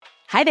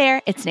Hi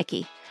there, it's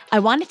Nikki. I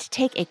wanted to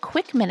take a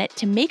quick minute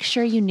to make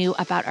sure you knew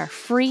about our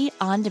free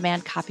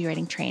on-demand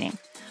copywriting training.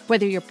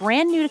 Whether you're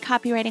brand new to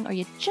copywriting or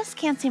you just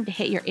can't seem to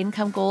hit your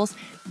income goals,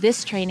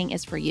 this training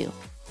is for you.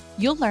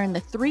 You'll learn the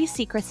 3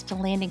 secrets to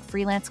landing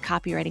freelance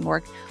copywriting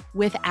work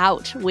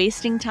without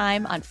wasting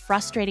time on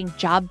frustrating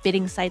job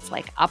bidding sites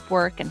like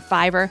Upwork and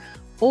Fiverr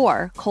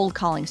or cold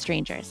calling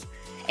strangers.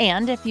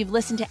 And if you've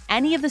listened to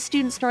any of the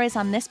student stories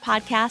on this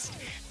podcast,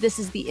 this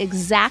is the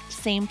exact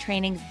same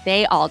training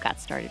they all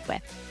got started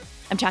with.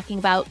 I'm talking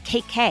about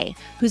Kate Kay,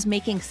 who's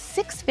making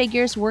 6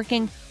 figures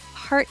working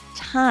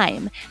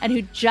part-time and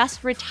who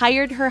just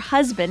retired her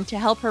husband to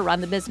help her run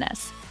the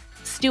business.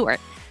 Stuart,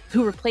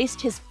 who replaced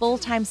his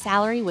full-time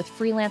salary with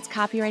freelance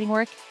copywriting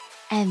work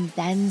and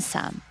then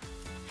some.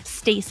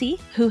 Stacy,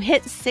 who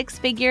hit 6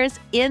 figures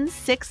in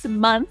 6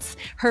 months,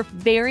 her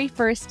very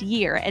first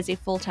year as a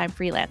full-time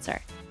freelancer.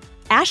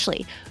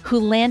 Ashley, who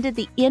landed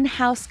the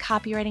in-house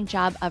copywriting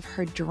job of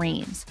her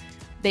dreams.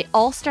 They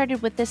all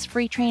started with this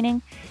free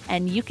training,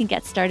 and you can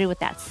get started with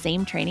that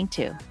same training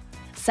too.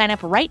 Sign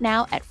up right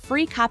now at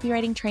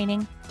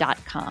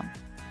freecopywritingtraining.com.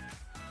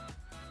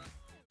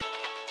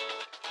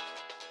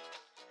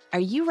 Are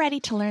you ready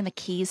to learn the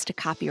keys to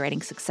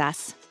copywriting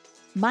success?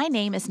 My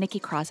name is Nikki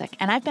Krawczyk,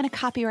 and I've been a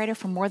copywriter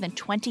for more than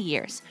 20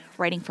 years,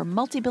 writing for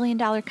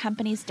multi-billion-dollar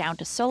companies down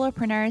to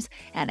solopreneurs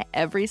and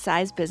every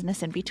size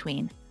business in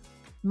between.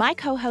 My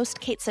co-host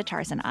Kate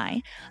Sitarz and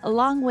I,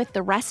 along with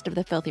the rest of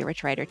the Filthy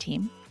Rich Writer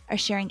team, are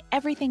sharing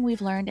everything we've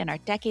learned in our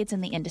decades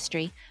in the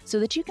industry so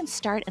that you can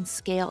start and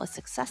scale a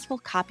successful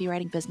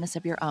copywriting business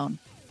of your own.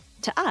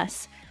 To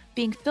us,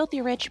 being filthy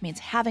rich means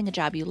having a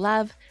job you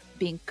love,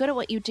 being good at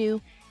what you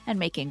do, and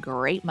making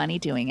great money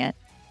doing it.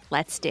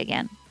 Let's dig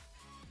in.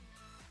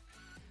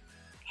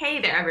 Hey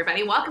there,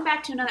 everybody. Welcome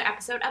back to another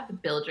episode of the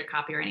Build Your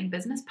Copywriting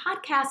Business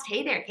podcast.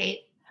 Hey there,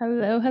 Kate.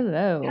 Hello.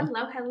 Hello.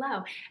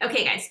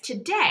 Okay, guys,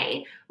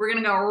 today we're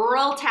going to go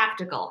real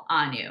tactical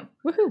on you.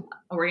 Woohoo.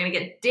 We're going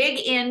to dig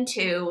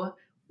into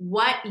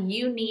what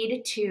you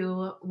need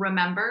to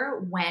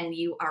remember when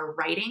you are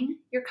writing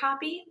your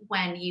copy,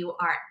 when you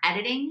are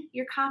editing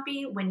your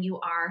copy, when you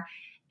are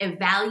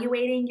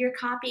evaluating your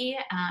copy.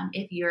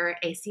 If you're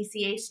a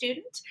CCA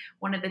student,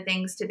 one of the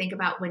things to think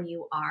about when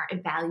you are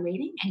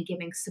evaluating and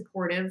giving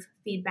supportive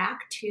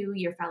feedback to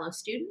your fellow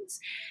students,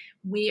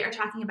 we are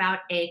talking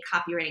about a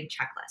copywriting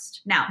checklist.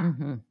 Now,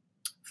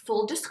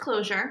 full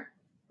disclosure,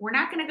 we're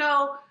not going to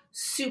go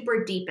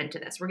super deep into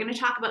this. We're going to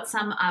talk about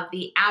some of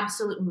the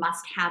absolute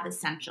must-have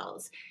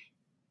essentials.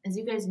 As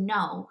you guys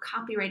know,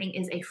 copywriting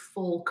is a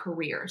full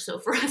career. So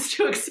for us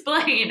to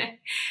explain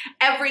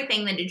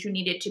everything that you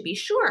needed to be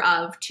sure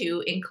of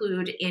to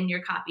include in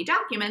your copy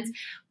documents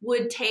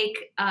would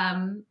take,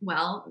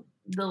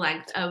 the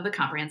length of the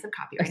Comprehensive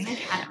Copywriting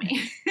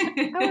Academy.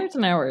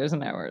 Hours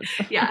and hours.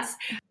 Yes.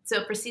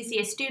 So for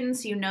CCA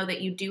students, you know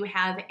that you do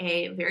have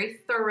a very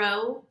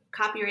thorough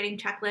copywriting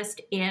checklist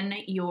in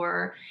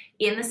the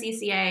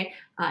CCA,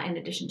 in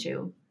addition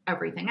to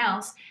everything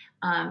else.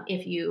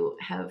 If you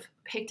have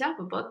picked up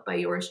a book by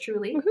yours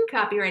truly,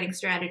 Copywriting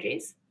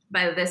Strategies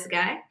by this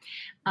guy,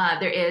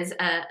 there is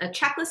a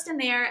checklist in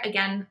there.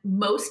 Again,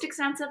 most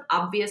extensive,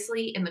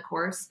 obviously, in the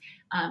course.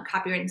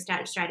 Copywriting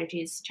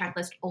Strategies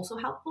checklist also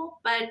helpful,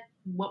 but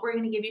what we're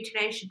going to give you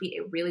today should be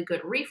a really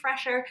good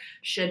refresher,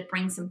 should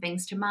bring some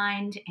things to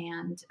mind,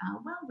 and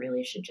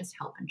really should just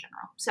help in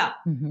general. So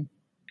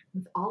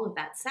with all of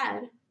that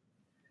said,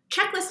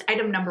 checklist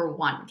item number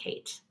 1,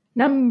 Kate.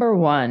 Number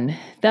 1,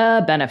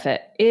 the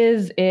benefit.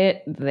 Is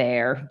it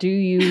there? Do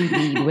you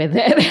lead with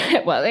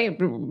it? Well,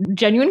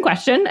 genuine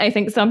question. I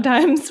think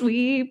sometimes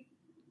we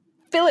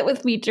fill it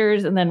with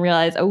features and then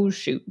realize, oh,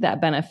 shoot,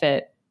 that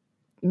benefit,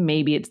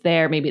 maybe it's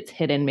there, maybe it's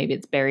hidden, maybe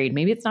it's buried,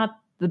 maybe it's not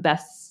the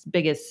best,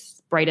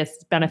 biggest,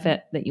 brightest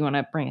benefit that you want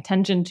to bring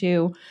attention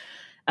to.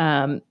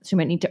 So you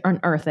might need to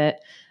unearth it.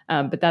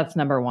 But that's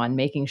number 1,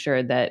 making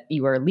sure that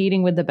you are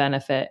leading with the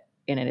benefit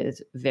and it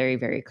is very,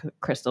 very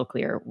crystal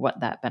clear what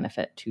that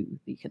benefit to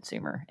the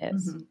consumer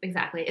is.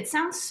 Exactly. It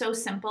sounds so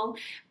simple,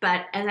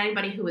 but as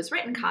anybody who has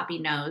written copy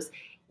knows,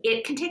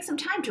 it can take some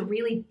time to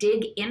really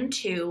dig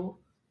into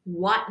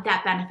what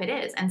that benefit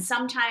is. And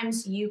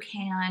sometimes you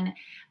can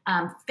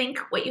think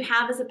what you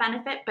have as a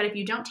benefit, but if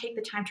you don't take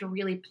the time to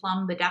really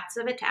plumb the depths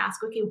of it to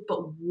ask, okay,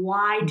 but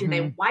why do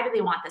they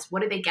want this?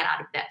 What do they get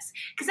out of this?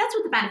 Because that's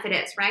what the benefit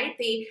is, right?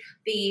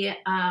 The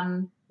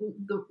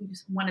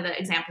one of the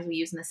examples we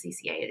use in the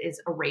CCA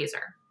is a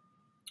razor,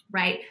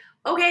 right?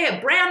 Okay,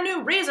 a brand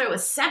new razor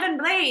with 7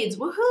 blades.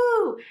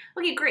 Woohoo!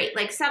 Okay, great.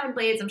 Like 7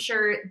 blades, I'm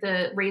sure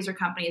the razor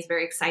company is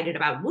very excited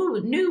about,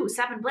 new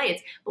 7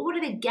 blades. But what do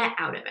they get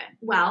out of it?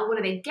 Well, what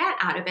do they get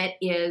out of it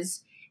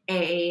is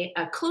a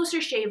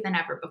closer shave than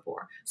ever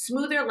before.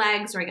 Smoother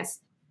legs, or I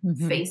guess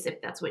face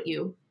if that's what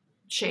you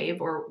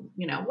shave, or,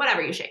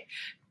 whatever you shave.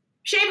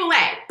 Shave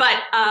away,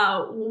 but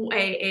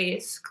a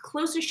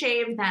closer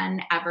shave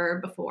than ever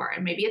before.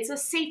 And maybe it's a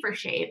safer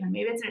shave, and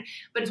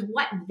but it's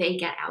what they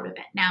get out of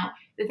it. Now,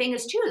 the thing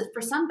is too, is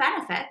for some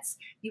benefits,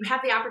 you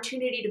have the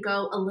opportunity to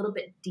go a little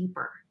bit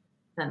deeper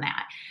than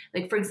that.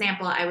 Like, for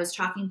example, I was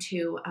talking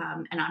to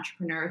an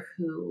entrepreneur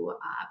who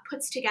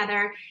puts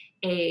together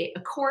a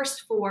course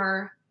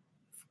for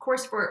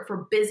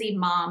busy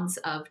moms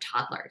of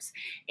toddlers.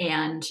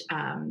 And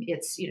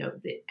it's,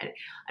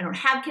 I don't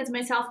have kids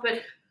myself,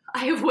 but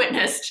I have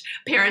witnessed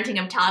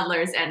parenting of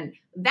toddlers, and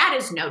that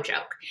is no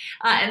joke.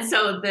 And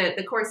so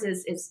the course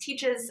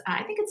teaches,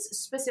 I think it's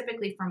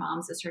specifically for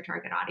moms as her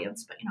target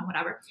audience, but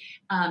whatever,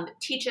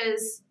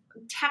 teaches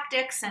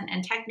tactics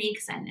and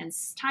techniques and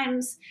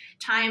time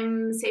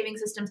saving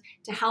systems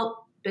to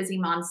help busy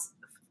moms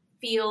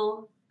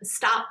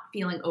stop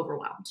feeling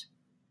overwhelmed.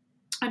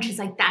 And she's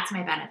like, that's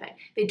my benefit.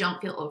 They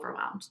don't feel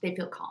overwhelmed. They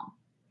feel calm.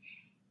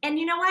 And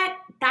you know what?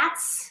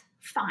 That's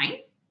fine.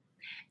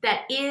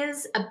 That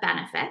is a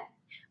benefit.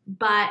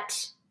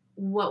 But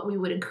what we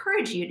would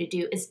encourage you to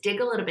do is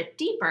dig a little bit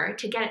deeper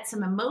to get at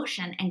some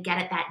emotion and get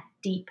at that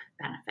deep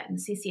benefit. And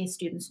the CCA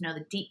students know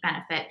the deep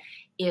benefit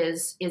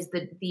is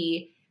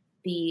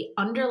the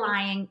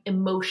underlying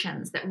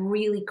emotions that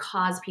really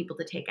cause people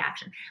to take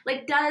action.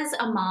 Like, does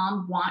a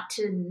mom want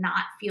to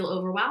not feel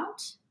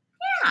overwhelmed?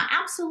 Yeah,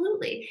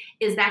 absolutely.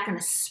 Is that going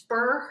to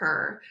spur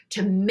her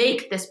to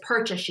make this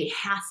purchase? She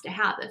has to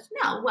have this.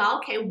 No. Well,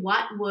 okay,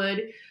 what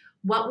would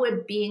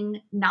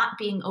not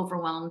being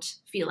overwhelmed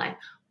feel like?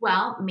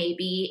 Well,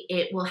 maybe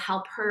it will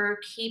help her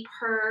keep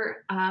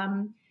her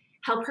what's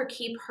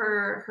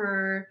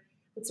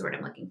the word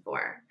I'm looking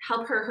for?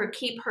 Help her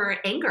keep her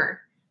anger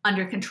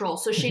under control,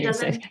 so she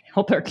doesn't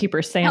help her keep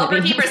her sanity. Help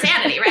her keep her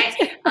sanity, right?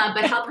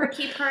 But help her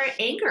keep her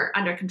anger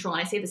under control.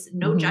 And I say this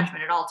no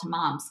judgment at all to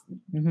moms.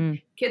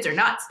 Kids are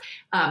nuts.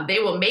 They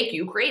will make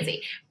you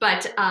crazy.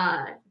 But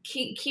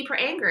keep her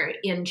anger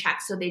in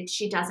check so that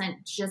she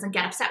doesn't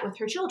get upset with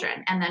her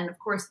children. And then, of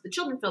course, the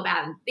children feel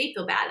bad and they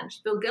feel bad and she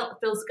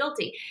feels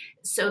guilty,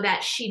 so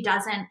that she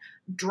doesn't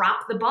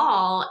drop the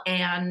ball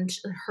and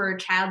her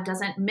child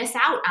doesn't miss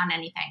out on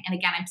anything. And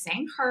again, I'm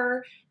saying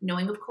her,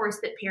 knowing, of course,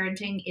 that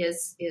parenting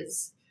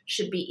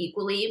should be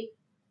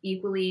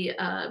equally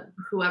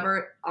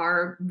whoever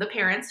are the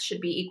parents should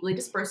be equally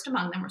dispersed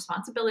among them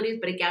responsibilities.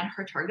 But again,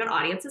 her target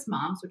audience is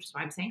moms, which is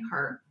why I'm saying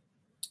her.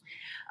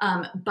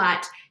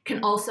 But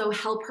can also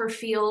help her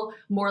feel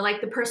more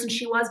like the person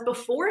she was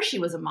before she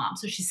was a mom.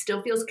 So she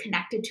still feels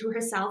connected to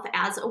herself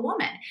as a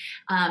woman.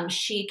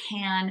 She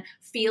can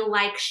feel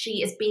like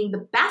she is being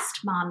the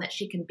best mom that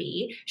she can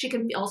be. She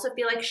can also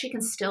feel like she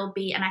can still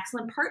be an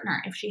excellent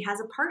partner if she has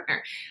a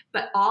partner.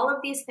 But all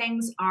of these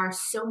things are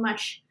so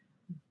much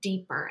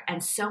deeper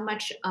and so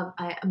much of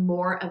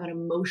more of an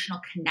emotional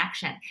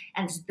connection.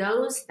 And it's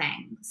those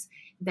things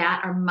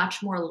that are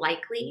much more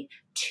likely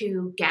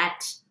to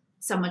get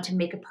someone to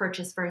make a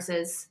purchase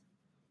versus,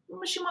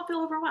 well, she won't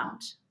feel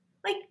overwhelmed.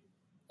 Like,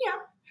 yeah,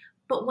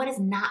 but what does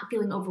not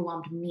feeling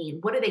overwhelmed mean?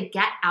 What do they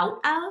get out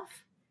of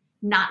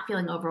not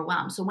feeling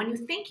overwhelmed? So when you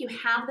think you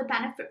have the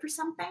benefit for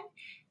something,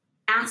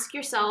 ask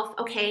yourself,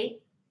 okay,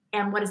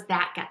 and what does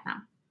that get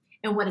them?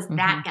 And what does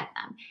that get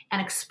them?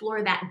 And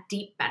explore that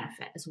deep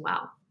benefit as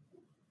well.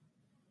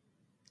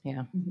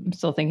 Yeah. I'm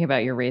still thinking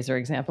about your razor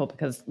example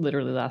because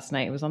literally last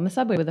night I was on the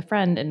subway with a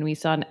friend and we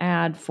saw an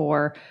ad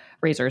for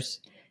razors.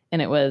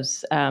 And it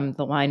was,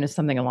 the line was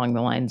something along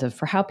the lines of,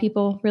 for how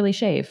people really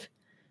shave.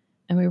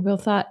 And we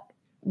both thought,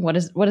 what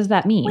does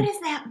that mean? What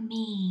does that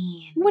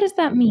mean? What does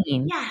that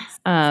mean? Yes.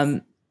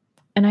 And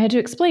I had to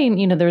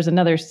explain, there was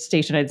another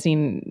station I'd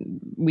seen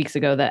weeks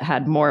ago that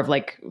had more of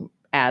like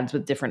ads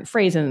with different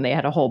phrases, and they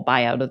had a whole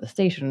buyout of the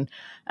station.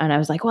 And I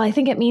was like, well, I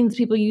think it means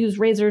people use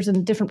razors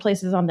in different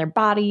places on their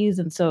bodies.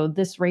 And so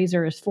this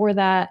razor is for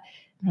that.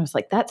 And I was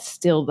like, that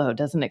still, though,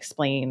 doesn't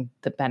explain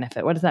the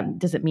benefit.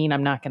 Does it mean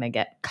I'm not going to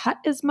get cut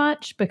as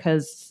much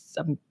because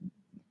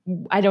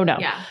I don't know.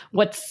 Yeah.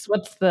 What does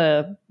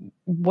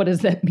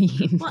that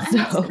mean? Well,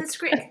 and that's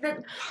great.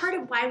 That part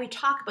of why we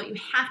talk about you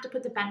have to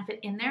put the benefit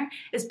in there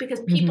is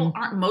because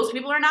most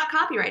people are not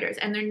copywriters,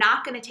 and they're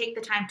not going to take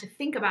the time to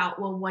think about,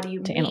 well, what do you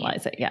mean? To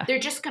analyze it, yeah. They're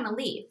just going to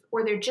leave,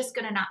 or they're just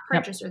going to not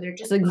purchase, or they're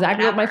just That's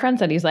exactly what my friend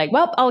said. He's like,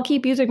 well, I'll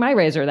keep using my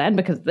razor then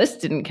because this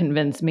didn't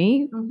convince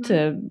me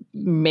to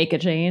make a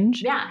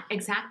change. Yeah,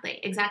 exactly.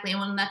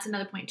 And that's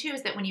another point too,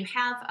 is that when you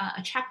have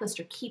a checklist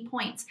or key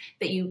points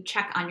that you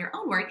check on your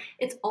own work,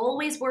 it's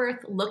always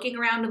worth looking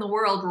around in the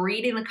world,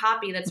 reading the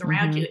copy that's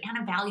around you and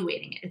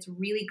evaluating it. It's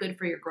really good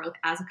for your growth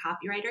as a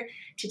copywriter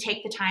to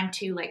take the time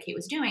to, like Kate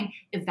was doing,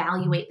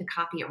 evaluate the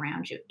copy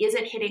around you. Is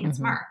it hitting its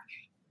mark?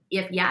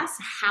 If yes,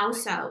 how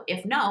so?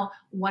 If no,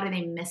 what are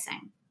they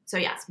missing? So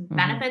yes,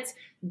 benefits,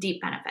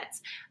 deep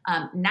benefits.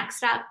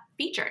 Next up,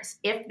 features.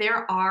 If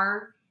there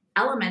are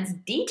elements,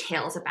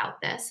 details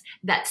about this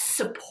that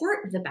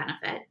support the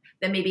benefit,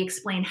 that maybe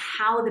explain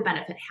how the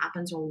benefit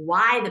happens or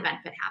why the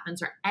benefit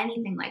happens or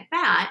anything like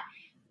that,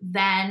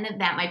 then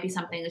that might be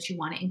something that you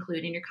want to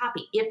include in your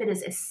copy if it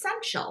is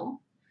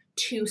essential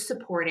to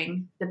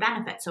supporting the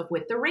benefit. So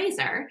with the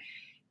razor,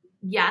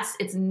 yes,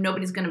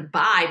 nobody's going to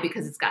buy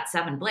because it's got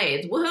 7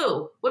 blades.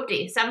 Woohoo,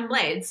 whoopty, 7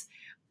 blades.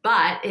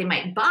 But they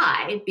might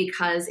buy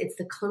because it's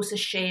the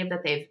closest shave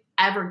that they've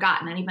ever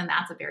gotten. And even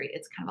that's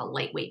it's kind of a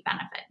lightweight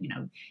benefit.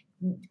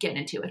 get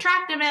into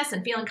attractiveness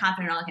and feeling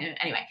confident and all that kind of,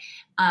 anyway.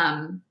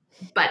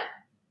 But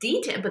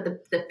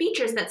the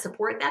features that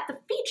support that, the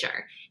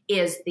feature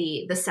is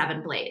the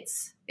 7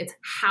 blades. It's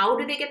how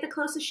do they get the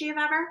closest shave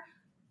ever?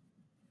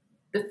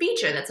 The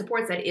feature that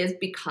supports that is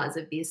because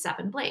of these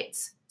 7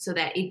 blades, so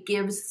that it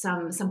gives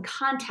some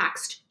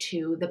context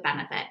to the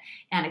benefit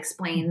and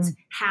explains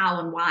how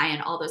and why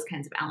and all those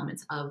kinds of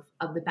elements of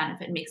the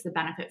benefit, and makes the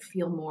benefit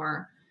feel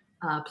more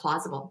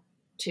plausible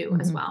too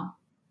as well.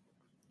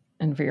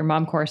 And for your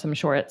mom course, I'm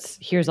sure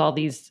here's all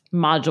these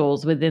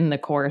modules within the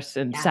course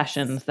and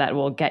sessions that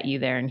will get you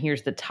there. And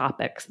here's the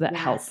topics that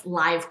help.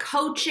 Live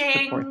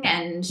coaching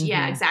and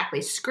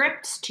exactly.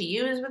 Scripts to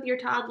use with your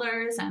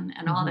toddlers and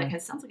all that.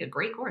 It sounds like a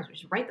great course. We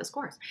should write this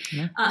course.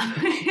 Yeah.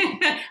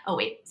 Oh,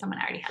 wait, someone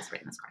already has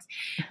written this course.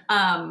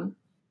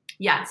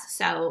 Yes.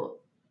 So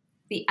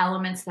the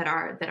elements that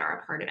are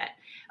a part of it.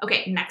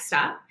 Okay. Next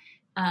up,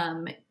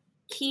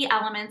 key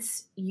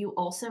elements. You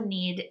also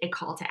need a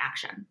call to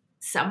action.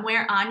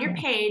 Somewhere on your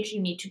page,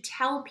 you need to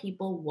tell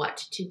people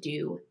what to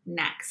do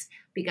next,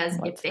 because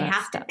if they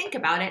have to think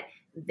about it,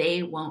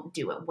 they won't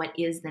do it. What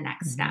is the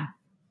next step?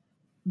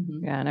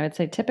 Yeah. And I would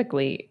say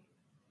typically,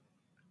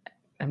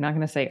 I'm not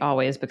going to say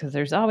always, because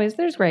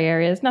there's gray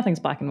areas.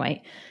 Nothing's black and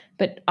white,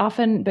 but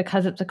often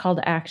because it's a call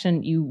to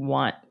action, you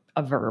want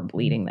a verb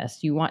leading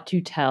this. You want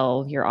to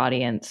tell your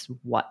audience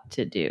what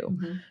to do.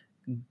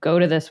 Go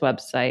to this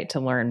website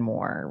to learn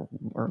more,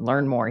 or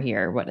learn more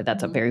here.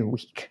 That's a very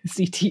weak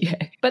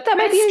CTA, but that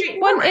might be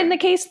one in the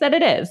case that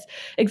it is.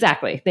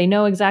 Exactly. They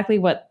know exactly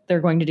what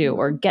they're going to do,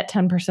 or get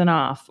 10%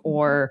 off,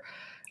 or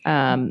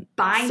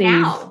buy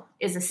now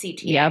is a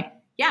CTA.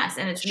 Yep. Yes.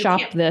 And it's shop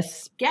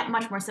this. Get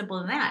much more simple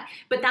than that.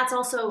 But that's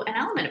also an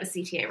element of a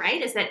CTA,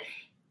 right? Is that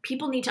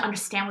people need to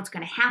understand what's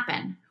going to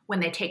happen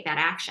when they take that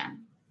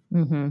action.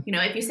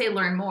 If you say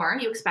learn more,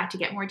 you expect to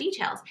get more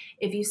details.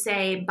 If you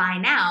say buy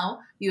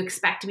now, you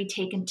expect to be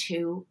taken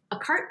to a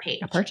cart page.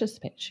 A purchase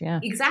page, yeah.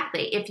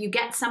 Exactly. If you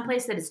get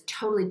someplace that is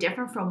totally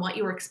different from what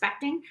you were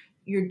expecting,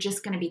 you're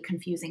just going to be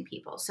confusing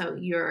people. So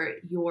your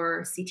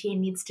CTA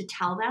needs to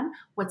tell them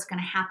what's going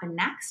to happen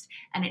next,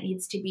 and it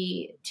needs to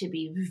be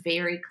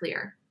very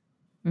clear.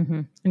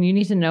 And you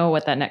need to know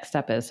what that next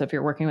step is. So if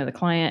you're working with a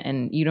client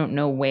and you don't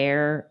know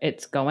where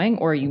it's going,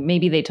 or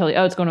maybe they tell you,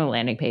 oh, it's going to a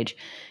landing page,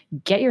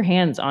 get your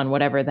hands on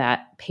whatever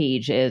that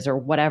page is, or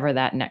whatever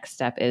that next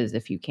step is,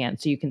 if you can.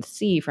 So you can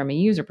see from a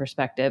user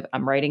perspective,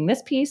 I'm writing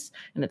this piece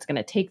and it's going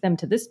to take them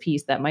to this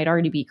piece that might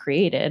already be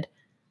created.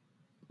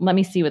 Let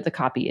me see what the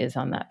copy is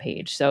on that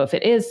page. So if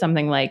it is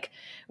something like,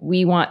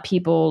 we want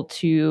people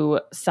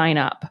to sign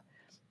up,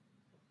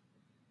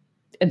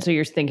 and so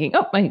you're thinking,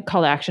 oh, my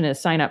call to action is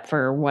sign up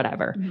for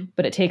whatever.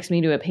 But it takes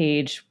me to a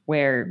page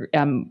where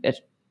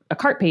a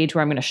cart page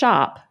where I'm going to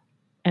shop,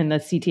 and the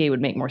CTA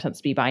would make more sense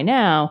to be buy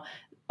now.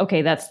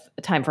 Okay, that's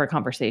time for a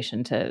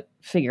conversation to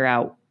figure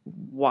out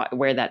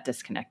where that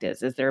disconnect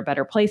is. Is there a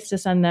better place to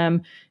send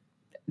them?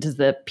 Does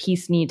the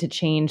piece need to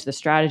change the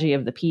strategy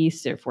of the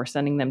piece? If we're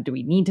sending them, do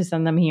we need to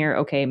send them here?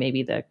 Okay,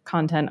 maybe the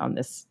content on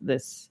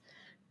this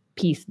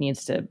piece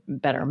needs to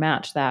better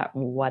match that,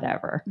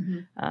 whatever.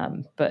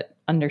 But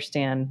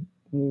understand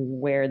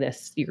where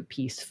your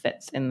piece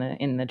fits in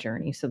the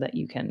journey, so that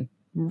you can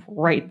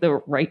write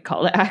the right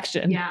call to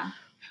action. Yeah.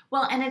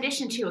 Well, in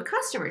addition to a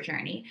customer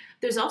journey,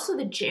 there's also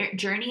the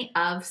journey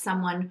of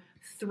someone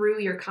through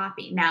your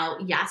copy. Now,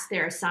 yes,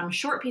 there are some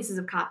short pieces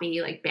of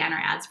copy, like banner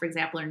ads, for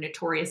example, are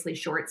notoriously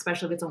short,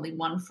 especially if it's only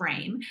one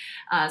frame.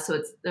 So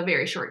it's a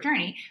very short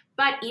journey.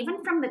 But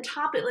even from the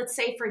top, let's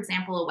say, for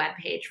example, a web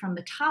page, from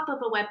the top of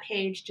a web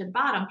page to the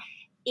bottom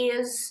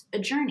is a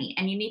journey.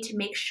 And you need to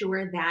make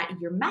sure that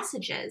your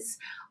messages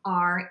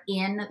are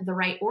in the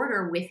right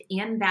order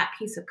within that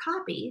piece of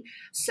copy,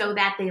 so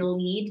that they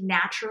lead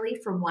naturally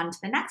from one to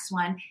the next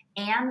one,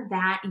 and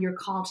that your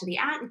call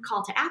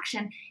to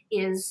action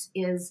is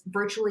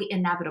virtually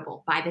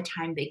inevitable by the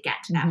time they get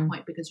to that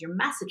point, because your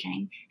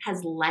messaging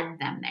has led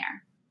them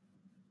there.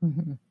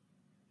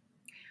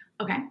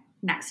 Okay,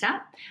 next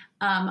up,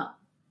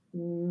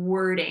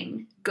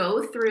 wording.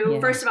 Go through,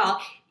 first of all,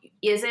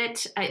 is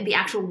it the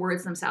actual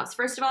words themselves?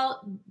 First of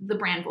all, the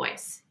brand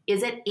voice.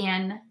 Is it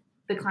in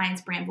the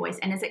client's brand voice,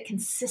 and is it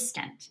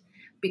consistent?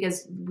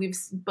 Because we've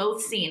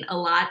both seen a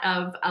lot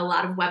of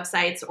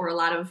websites, or a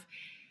lot of,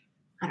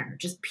 I don't know,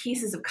 just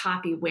pieces of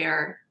copy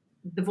where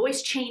the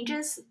voice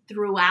changes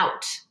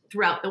throughout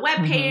the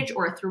web page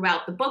or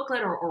throughout the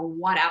booklet or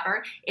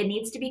whatever. It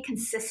needs to be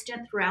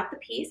consistent throughout the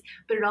piece,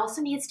 but it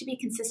also needs to be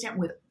consistent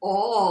with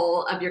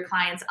all of your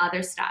client's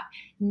other stuff.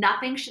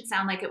 Nothing should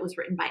sound like it was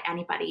written by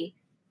anybody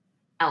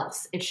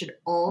else. It should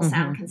all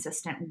sound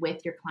consistent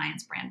with your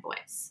client's brand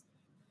voice.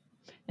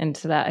 And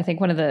to that, I think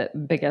one of the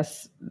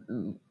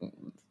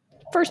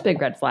first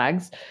big red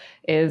flags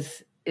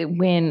is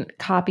when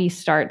copy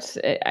starts,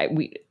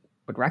 we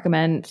would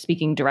recommend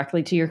speaking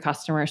directly to your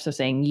customer. So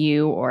saying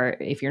you, or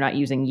if you're not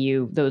using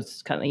you,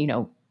 those kind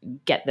of,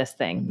 get this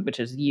thing, which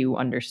is you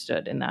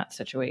understood in that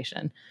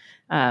situation.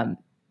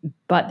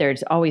 But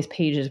there's always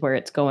pages where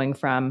it's going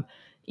from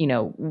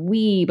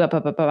we, blah, blah,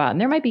 blah, blah, blah. And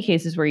there might be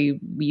cases where you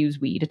use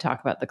we to talk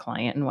about the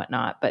client and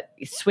whatnot, but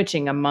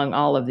switching among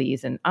all of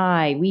these and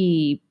I,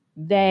 we,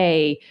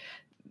 they,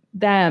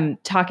 them,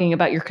 talking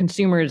about your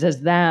consumers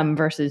as them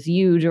versus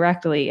you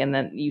directly, and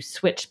then you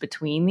switch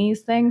between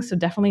these things. So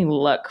definitely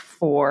look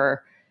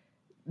for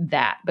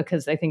that,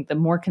 because I think the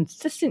more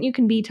consistent you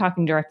can be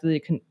talking directly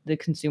to the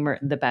consumer,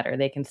 the better.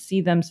 They can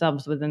see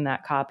themselves within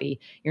that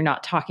copy. You're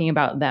not talking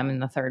about them in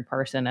the third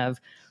person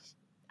of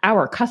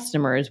our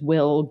customers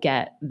will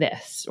get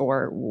this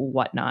or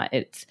whatnot.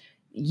 It's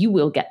you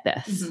will get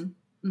this.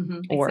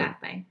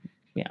 Exactly.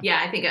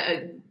 Yeah, I think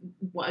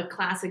a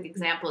classic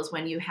example is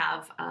when you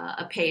have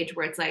a page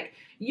where it's like,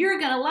 you're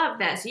going to love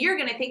this. You're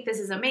going to think this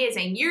is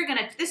amazing.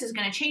 This is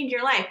going to change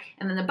your life.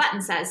 And then the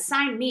button says,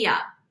 sign me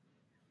up.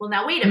 Well,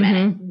 now wait a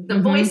minute. The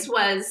voice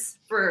was,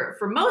 for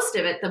most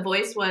of it, the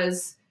voice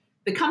was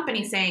the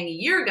company saying,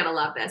 you're going to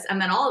love this.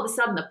 And then all of a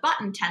sudden the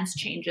button tense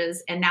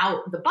changes. And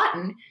now the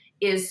button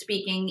is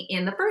speaking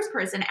in the first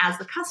person as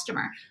the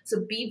customer.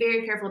 So be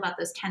very careful about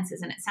those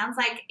tenses. And it sounds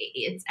like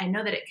I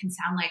know that it can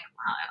sound like,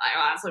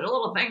 wow, it's like a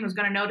little thing who's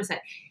going to notice it.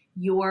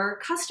 Your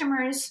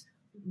customers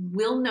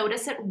will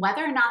notice it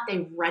whether or not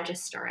they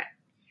register it.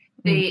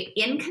 The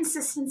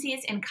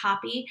inconsistencies in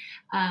copy,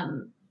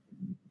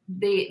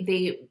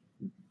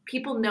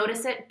 people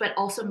notice it, but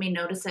also may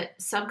notice it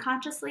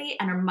subconsciously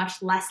and are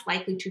much less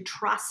likely to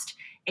trust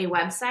a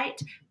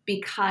website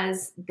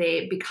because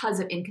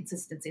of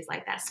inconsistencies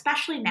like that,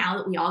 especially now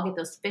that we all get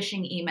those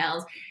phishing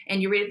emails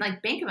and you read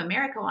like Bank of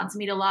America wants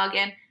me to log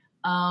in.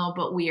 Oh,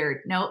 but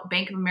weird. No,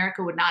 Bank of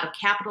America would not have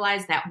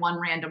capitalized that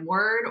one random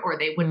word, or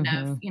they wouldn't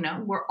have,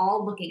 we're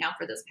all looking out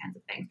for those kinds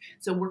of things.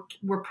 So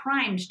we're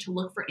primed to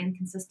look for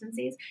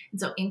inconsistencies. And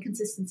so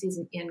inconsistencies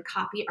in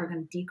copy are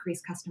going to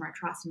decrease customer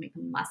trust and make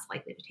them less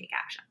likely to take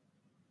action.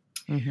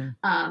 And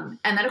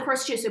then of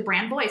course too, so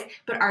brand voice,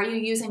 but are you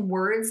using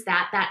words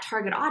that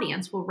target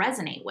audience will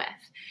resonate with?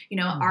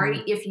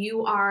 If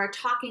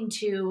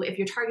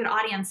your target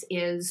audience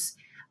is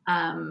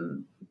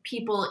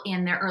people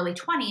in their early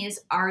 20s,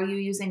 are you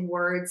using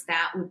words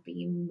that would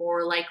be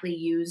more likely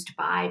used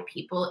by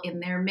people in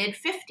their mid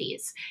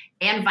 50s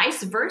and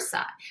vice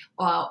versa?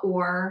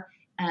 Or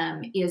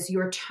is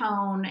your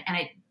tone, and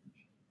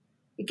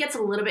it gets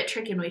a little bit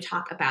tricky when we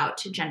talk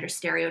about gender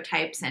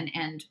stereotypes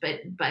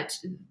but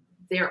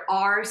there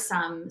are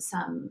some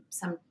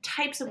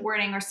types of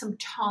wording or some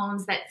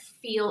tones that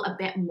feel a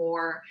bit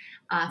more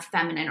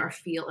feminine or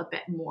feel a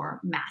bit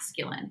more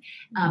masculine.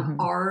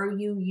 Are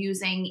you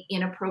using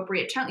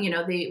inappropriate tone?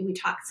 We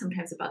talk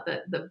sometimes about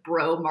the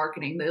bro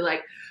marketing. They're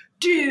like,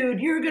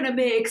 dude, you're going to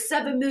make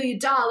 $7 million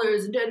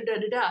and da, da, da,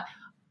 da, da.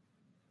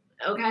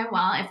 Okay,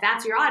 well, if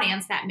that's your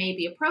audience, that may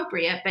be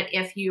appropriate. But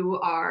if you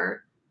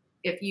are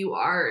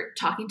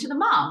talking to the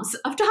moms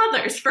of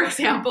toddlers, for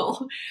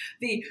example,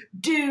 the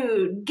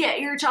dude,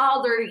 get your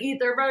toddler to eat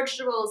their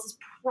vegetables is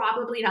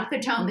probably not the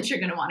tone that you're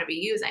going to want to be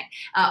using.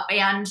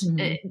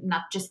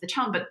 Not just the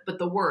tone, but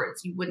the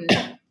words. You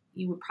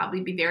would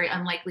probably be very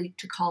unlikely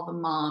to call the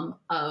mom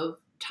of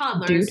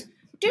toddlers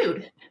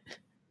dude.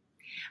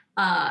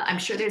 I'm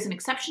sure there's an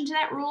exception to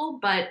that rule,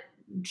 but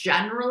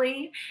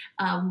generally,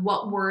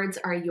 what words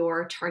are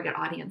your target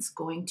audience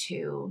going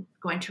to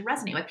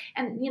resonate with?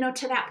 And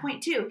to that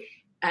point too,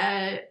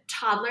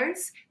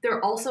 toddlers,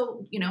 they're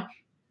also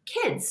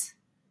kids,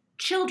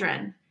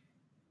 children.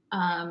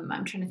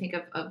 I'm trying to think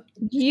of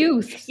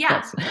youth.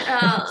 Yeah,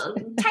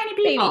 tiny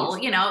people.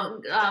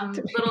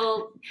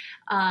 Little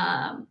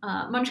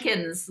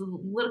munchkins,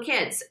 little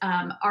kids.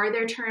 Are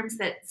there terms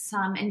that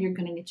and you're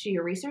going to need to do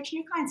your research,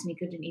 and your clients need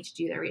to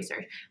do their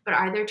research. But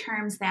are there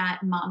terms that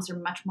moms are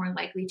much more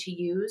likely to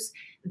use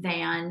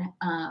than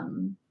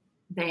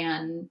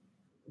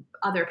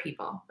other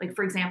people? Like,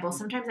 for example,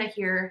 sometimes I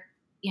hear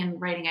in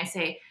writing, I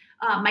say,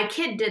 "My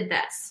kid did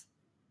this."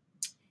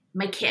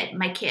 My kid.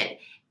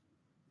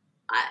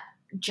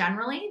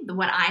 Generally,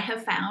 what I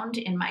have found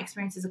in my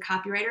experience as a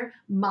copywriter,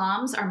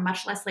 moms are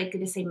much less likely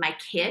to say my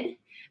kid.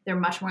 They're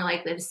much more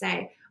likely to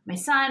say my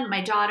son,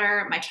 my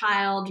daughter, my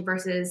child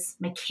versus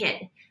my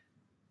kid.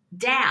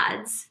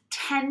 Dads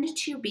tend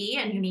to be,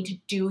 and you need to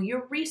do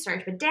your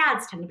research, but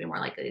dads tend to be more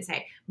likely to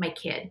say my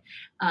kid.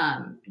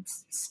 It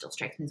still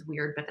strikes me as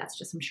weird, but that's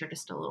just, I'm sure,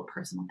 just a little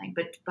personal thing.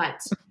 But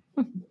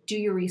do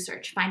your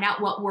research. Find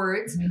out what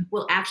words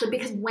will actually,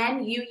 because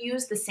when you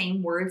use the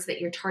same words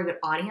that your target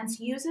audience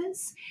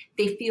uses,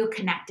 they feel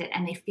connected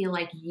and they feel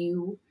like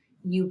you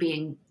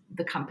being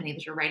the company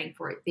that you're writing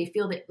for, they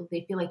feel like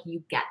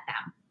you get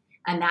them.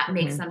 And that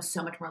makes them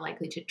so much more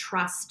likely to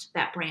trust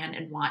that brand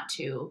and want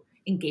to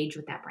engage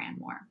with that brand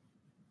more.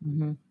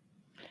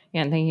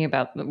 Yeah, and thinking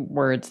about the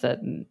words or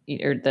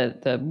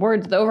the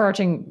words, the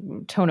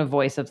overarching tone of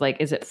voice of like,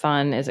 is it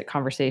fun? Is it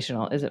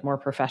conversational? Is it more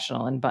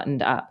professional and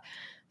buttoned up?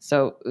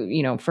 So,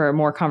 for a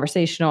more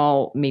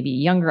conversational, maybe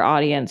younger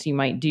audience, you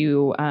might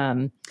do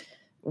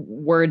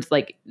words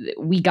like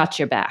 "we got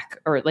your back"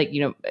 or like,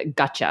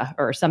 gotcha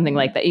or something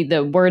like that.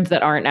 The words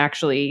that aren't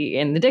actually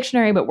in the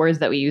dictionary, but words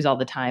that we use all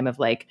the time of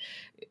like,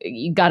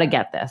 you got to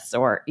get this,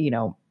 or,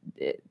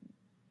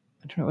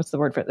 I don't know what's the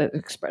word for it.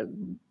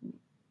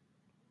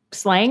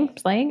 Slang,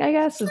 I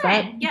guess. Is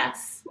that?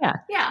 Yes. Yeah.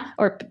 Yeah.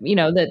 Or,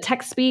 the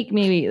text speak,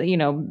 maybe,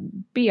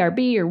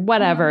 BRB or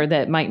whatever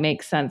that might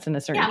make sense in a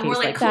certain case more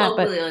like that.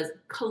 But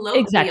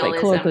exactly.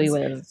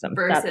 Colloquialism.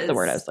 That's the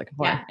word I was looking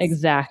for. Yes.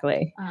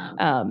 Exactly.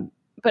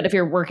 But if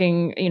you're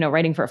working,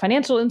 writing for a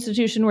financial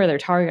institution where their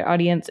target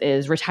audience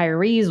is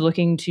retirees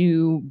looking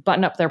to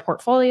button up their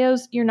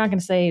portfolios, you're not going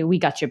to say, we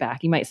got your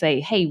back. You might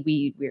say, hey,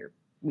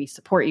 we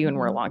support you and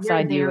we're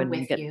alongside you and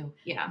with you.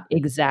 Yeah.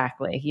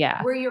 Exactly.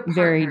 Yeah. We're your partners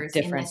very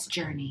different in this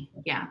journey.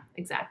 Yeah,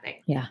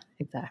 exactly. Yeah,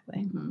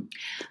 exactly.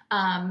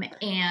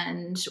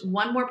 And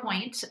one more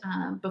point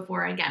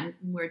before, again,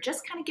 we're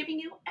just kind of giving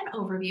you an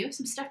overview,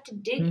 some stuff to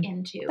dig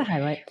into. The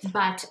highlights.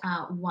 But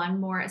one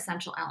more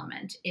essential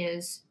element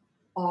is,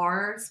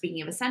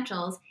 speaking of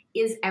essentials,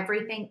 is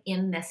everything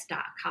in this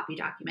copy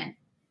document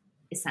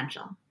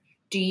essential?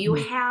 Do you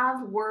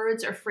have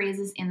words or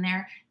phrases in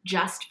there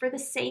just for the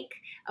sake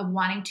of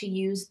wanting to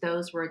use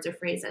those words or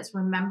phrases?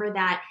 Remember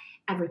that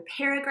every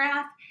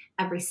paragraph,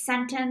 every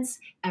sentence,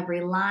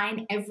 every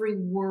line, every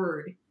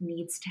word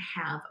needs to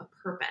have a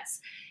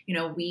purpose.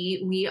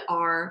 We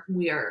are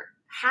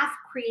half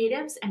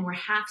creatives and we're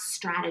half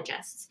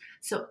strategists.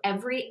 So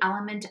every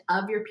element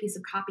of your piece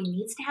of copy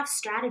needs to have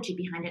strategy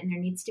behind it, and there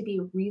needs to be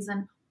a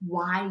reason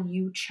why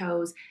you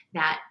chose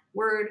that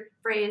word,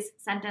 phrase,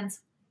 sentence,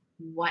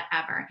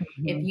 whatever.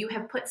 If you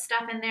have put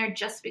stuff in there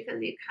just because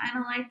you kind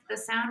of like the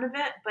sound of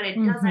it, but it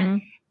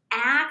doesn't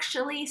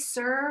actually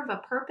serve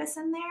a purpose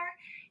in there,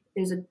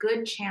 there's a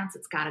good chance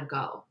it's got to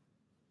go.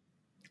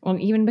 Well,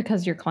 even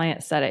because your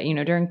client said it,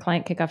 during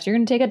client kickoffs, you're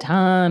going to take a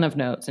ton of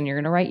notes and you're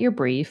going to write your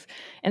brief.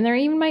 And there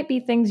even might be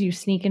things you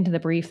sneak into the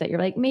brief that you're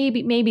like,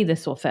 maybe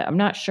this will fit. I'm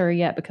not sure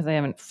yet because I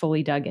haven't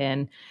fully dug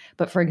in.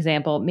 But for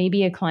example,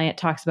 maybe a client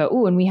talks about,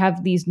 and we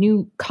have these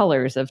new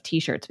colors of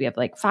t-shirts. We have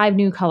like 5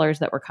 new colors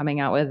that we're coming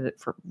out with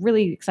for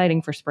really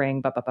exciting for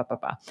spring, But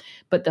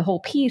the whole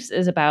piece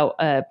is about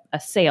a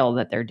sale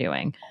that they're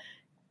doing.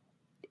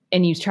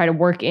 And you try to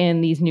work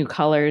in these new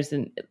colors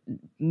and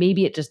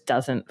maybe it just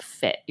doesn't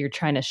fit. You're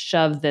trying to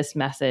shove this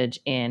message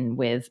in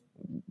with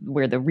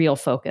where the real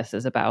focus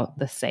is about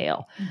the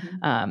sale.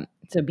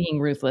 So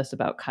being ruthless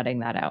about cutting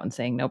that out and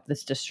saying, nope,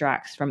 this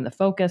distracts from the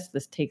focus.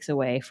 This takes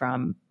away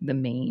from the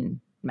main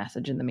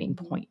message and the main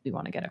point we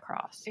want to get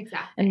across.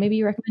 Exactly. And maybe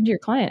you recommend to your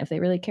client, if they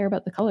really care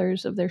about the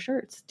colors of their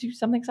shirts, do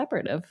something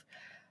separate of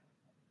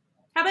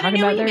how about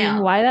talking about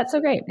email? Why that's so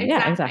great. Exactly.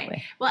 Yeah,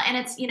 exactly. Well, and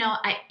it's,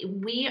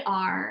 we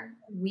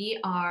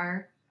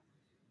are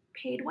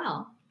paid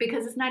well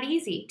because it's not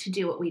easy to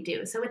do what we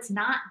do. So it's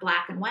not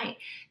black and white.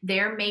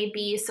 There may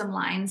be some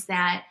lines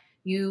that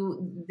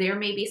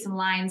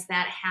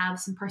have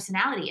some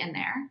personality in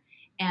there,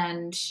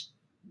 and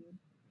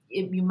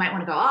you might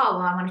want to go, oh,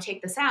 well, I want to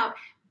take this out.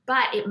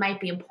 But it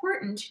might be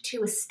important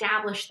to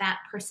establish that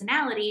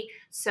personality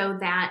so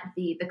that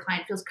the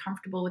client feels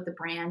comfortable with the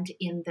brand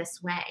in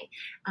this way.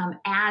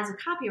 As a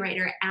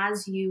copywriter,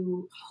 as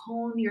you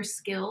hone your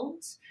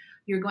skills,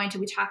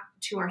 we talk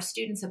to our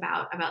students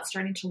about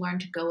starting to learn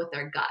to go with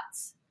their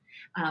guts.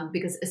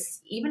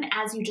 Because even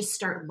as you just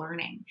start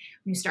learning,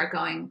 when you start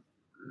going,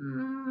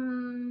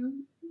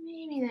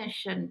 maybe this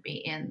shouldn't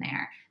be in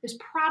there, there's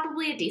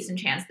probably a decent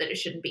chance that it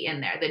shouldn't be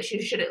in there, that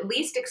you should at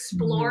least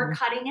explore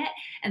cutting it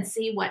and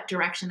see what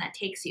direction that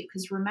takes you.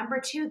 Because remember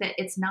too, that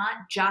it's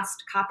not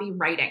just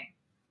copywriting.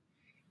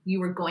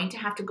 You are going to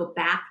have to go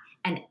back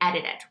and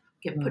edit it.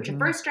 Put your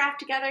first draft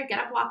together, get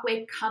up, walk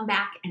away, come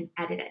back and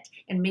edit it,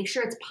 and make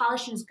sure it's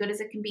polished and as good as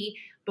it can be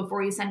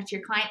before you send it to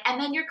your client. And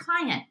then your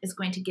client is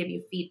going to give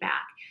you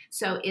feedback.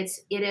 So it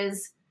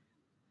is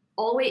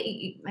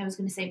always, I was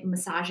going to say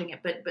massaging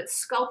it, but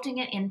sculpting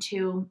it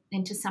into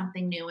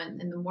something new. And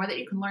the more that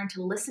you can learn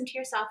to listen to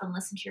yourself and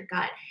listen to your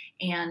gut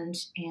and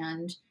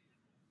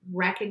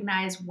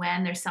recognize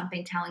when there's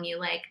something telling you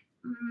like,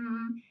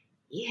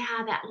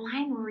 yeah, that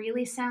line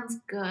really sounds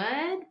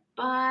good,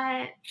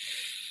 but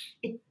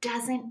it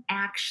doesn't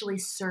actually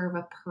serve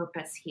a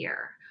purpose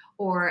here.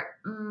 Or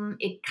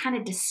it kind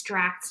of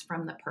distracts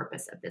from the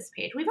purpose of this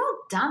page. We've all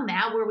done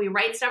that where we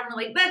write stuff and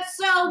we're like, that's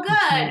so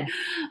good.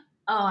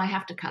 Oh, I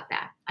have to cut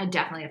that. I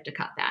definitely have to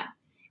cut that.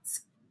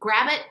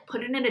 Grab it,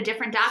 put it in a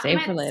different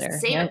document,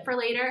 save it for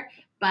later.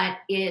 But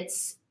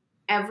it's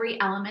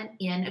every element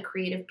in a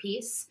creative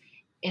piece.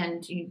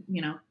 And you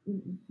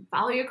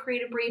follow your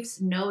creative briefs,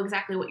 know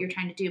exactly what you're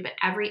trying to do. But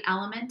every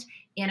element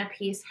in a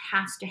piece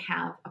has to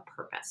have a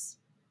purpose.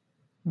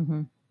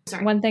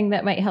 Sorry. One thing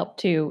that might help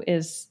too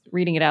is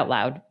reading it out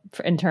loud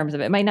in terms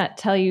of it might not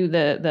tell you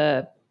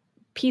the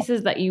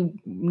pieces that you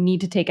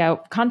need to take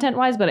out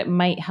content-wise, but it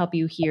might help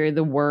you hear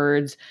the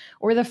words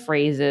or the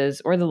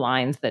phrases or the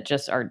lines that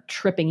just are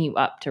tripping you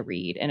up to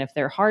read. And if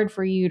they're hard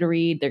for you to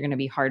read, they're going to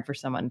be hard for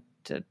someone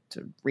to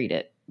read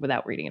it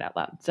without reading it out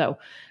loud. So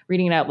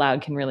reading it out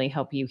loud can really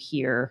help you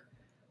hear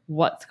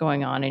what's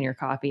going on in your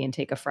copy and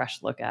take a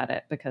fresh look at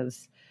it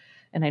because,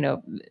 and I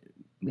know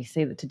we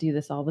say that to do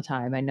this all the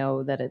time. I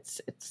know that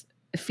it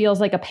feels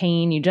like a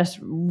pain. You just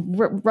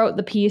wrote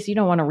the piece. You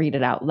don't want to read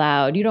it out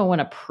loud. You don't want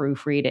to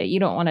proofread it. You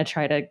don't want to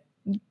try to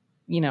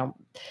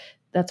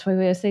that's why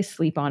we always say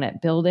sleep on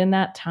it. Build in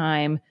that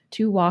time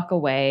to walk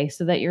away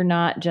so that you're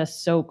not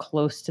just so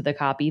close to the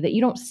copy that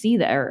you don't see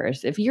the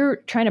errors. If you're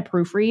trying to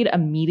proofread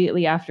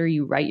immediately after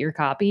you write your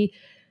copy,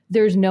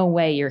 there's no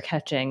way you're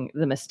catching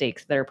the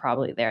mistakes that are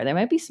probably there. They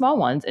might be small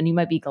ones and you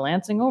might be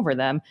glancing over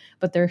them,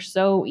 but they're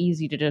so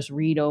easy to just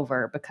read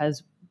over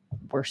because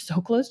we're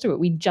so close to it.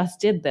 We just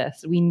did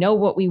this. We know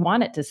what we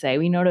want it to say.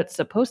 We know what it's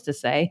supposed to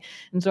say.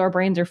 And so our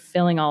brains are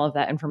filling all of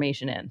that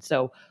information in.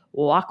 So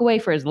walk away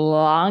for as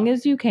long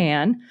as you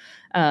can.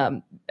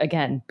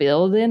 Again,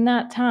 build in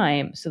that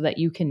time so that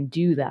you can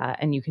do that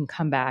and you can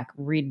come back,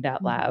 read it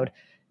out loud,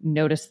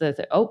 notice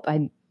that,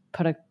 I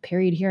put a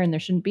period here and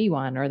there shouldn't be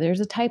one, or there's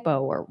a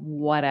typo or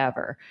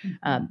whatever.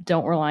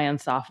 Don't rely on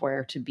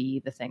software to be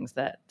the things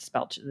that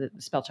spell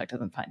check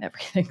doesn't find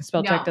everything.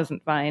 Spell check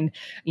doesn't find,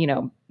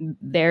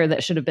 there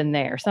that should have been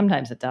there.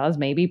 Sometimes it does,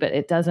 maybe, but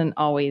it doesn't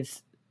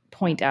always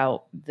point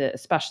out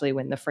especially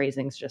when the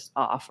phrasing's just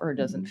off or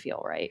doesn't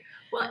feel right.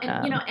 Well,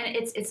 and and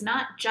it's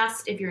not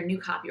just if you're a new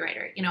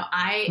copywriter.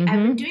 I've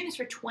been doing this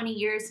for 20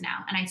 years now,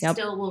 and I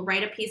still will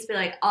write a piece, be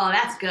like, oh,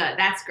 that's good,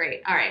 that's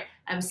great, all right,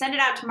 I'm send it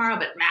out tomorrow,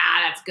 but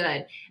that's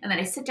good. And then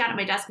I sit down at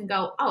my desk and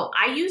go, oh,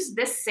 I use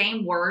this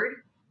same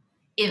word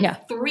in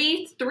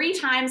three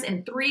times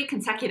in 3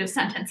 consecutive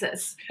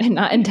sentences, and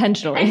not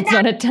intentionally. It's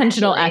not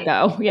intentional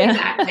echo. Yeah,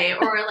 exactly.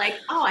 Or like,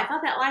 oh, I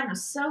thought that line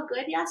was so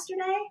good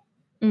yesterday.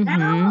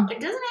 Now, it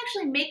doesn't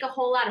actually make a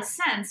whole lot of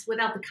sense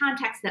without the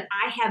context that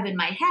I have in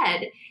my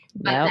head,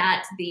 but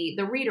that the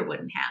reader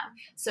wouldn't have.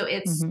 So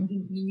it's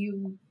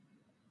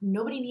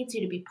nobody needs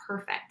you to be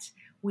perfect.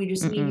 We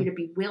just need you to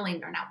be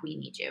willing, or not we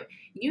need you.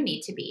 You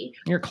need to be.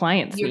 Your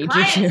clients need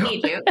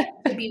you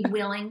to be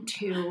willing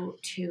to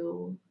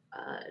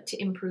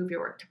improve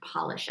your work, to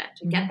polish it,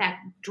 to get that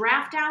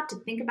draft out, to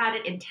think about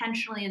it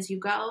intentionally as you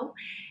go,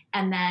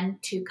 and then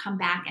to come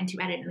back and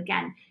to edit. And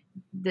again,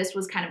 this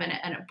was kind of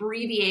an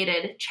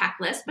abbreviated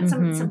checklist, but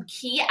some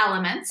key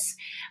elements.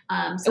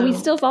 So we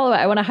still follow it.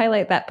 I want to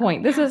highlight that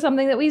point. This is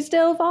something that we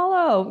still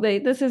follow.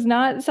 This is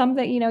not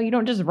something, you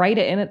don't just write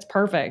it and it's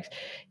perfect.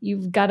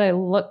 You've got to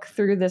look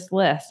through this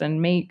list and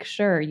make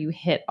sure you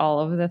hit all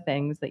of the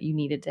things that you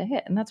needed to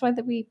hit. And that's why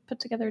that we put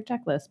together a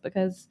checklist,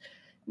 because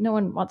no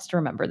one wants to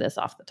remember this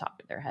off the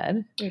top of their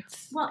head.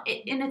 It's not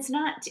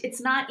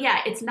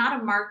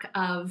a mark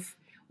of,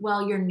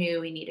 well, you're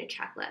new, we need a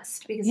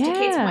checklist. Because to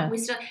Kate's point,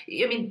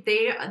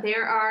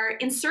 there are,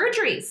 in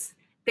surgeries,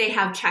 they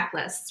have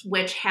checklists,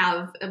 which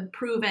have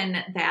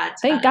proven that.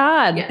 Thank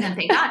God. Yeah, and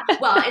thank God.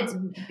 Well, it's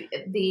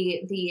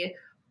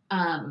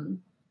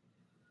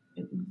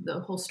the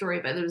whole story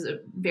of it. There was a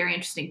very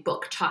interesting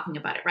book talking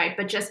about it, right?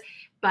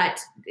 But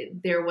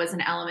there was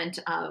an element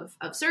of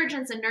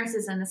surgeons and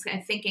nurses and this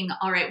guy thinking,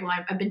 all right, well,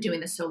 I've been doing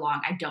this so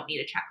long, I don't need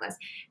a checklist.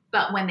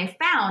 But when they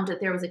found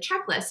that there was a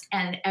checklist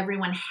and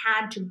everyone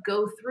had to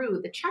go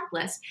through the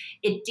checklist,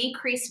 it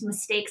decreased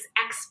mistakes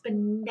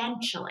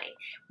exponentially.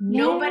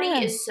 Nobody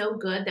is so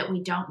good that we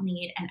don't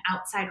need an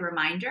outside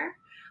reminder,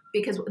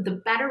 because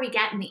the better we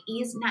get, and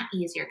not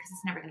easier, because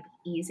it's never going to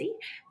be easy,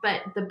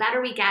 but the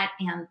better we get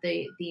and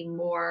the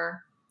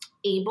more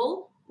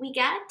able we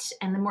get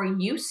and the more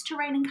used to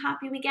writing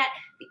copy we get,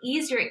 the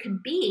easier it can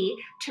be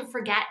to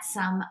forget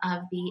some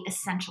of the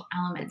essential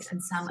elements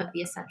and some of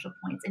the essential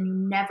points. And you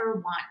never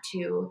want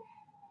to,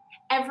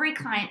 every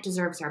client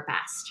deserves our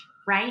best,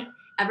 right?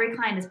 Every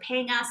client is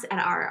paying us at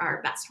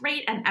our best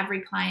rate, and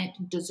every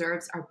client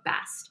deserves our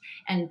best.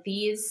 And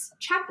these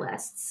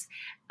checklists,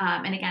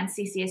 and again,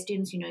 CCA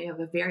students, you have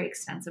a very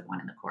extensive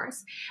one in the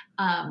course.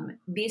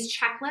 These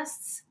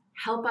checklists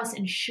help us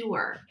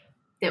ensure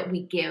that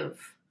we give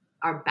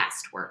our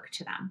best work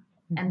to them,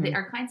 and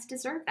our clients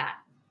deserve that.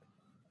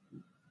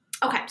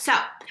 Okay, so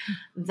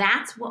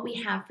that's what we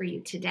have for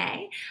you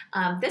today.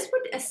 This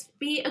would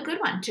be a good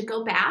one to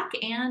go back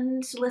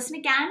and listen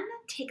again,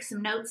 take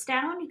some notes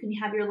down. You can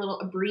have your little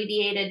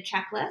abbreviated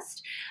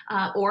checklist,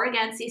 or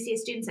again, CCA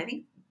students, I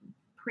think,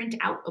 print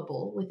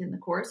outable within the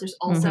course. There's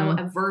also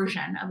a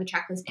version of a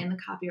checklist in the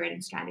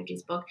Copywriting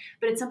Strategies book,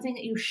 but it's something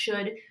that you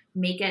should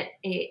make it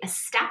a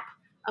step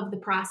of the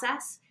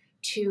process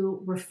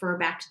to refer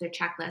back to their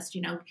checklist.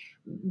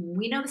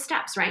 We know the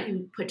steps, right?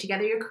 You put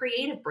together your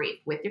creative brief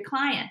with your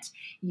client.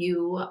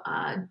 You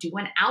do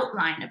an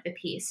outline of the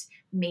piece.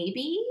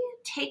 Maybe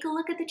take a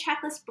look at the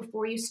checklist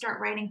before you start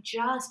writing,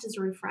 just as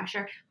a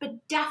refresher, but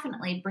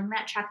definitely bring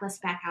that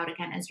checklist back out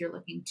again as you're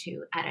looking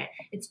to edit.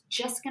 It's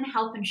just going to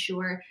help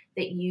ensure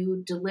that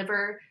you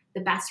deliver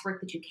the best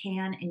work that you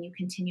can, and you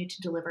continue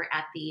to deliver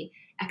at the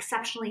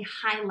exceptionally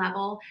high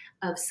level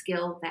of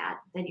skill that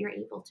you're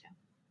able to.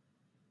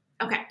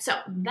 Okay, so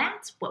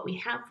that's what we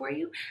have for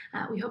you.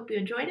 We hope you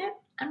enjoyed it,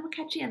 and we'll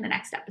catch you in the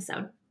next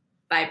episode.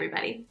 Bye,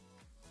 everybody.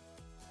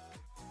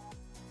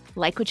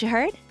 Like what you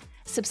heard?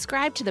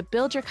 Subscribe to the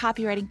Build Your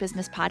Copywriting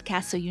Business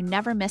podcast so you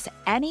never miss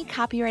any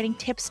copywriting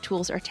tips,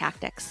 tools, or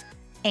tactics.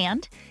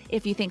 And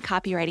if you think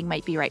copywriting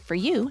might be right for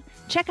you,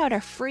 check out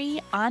our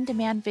free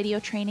on-demand video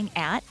training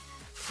at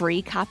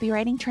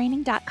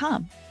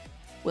freecopywritingtraining.com.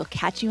 We'll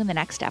catch you in the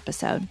next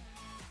episode.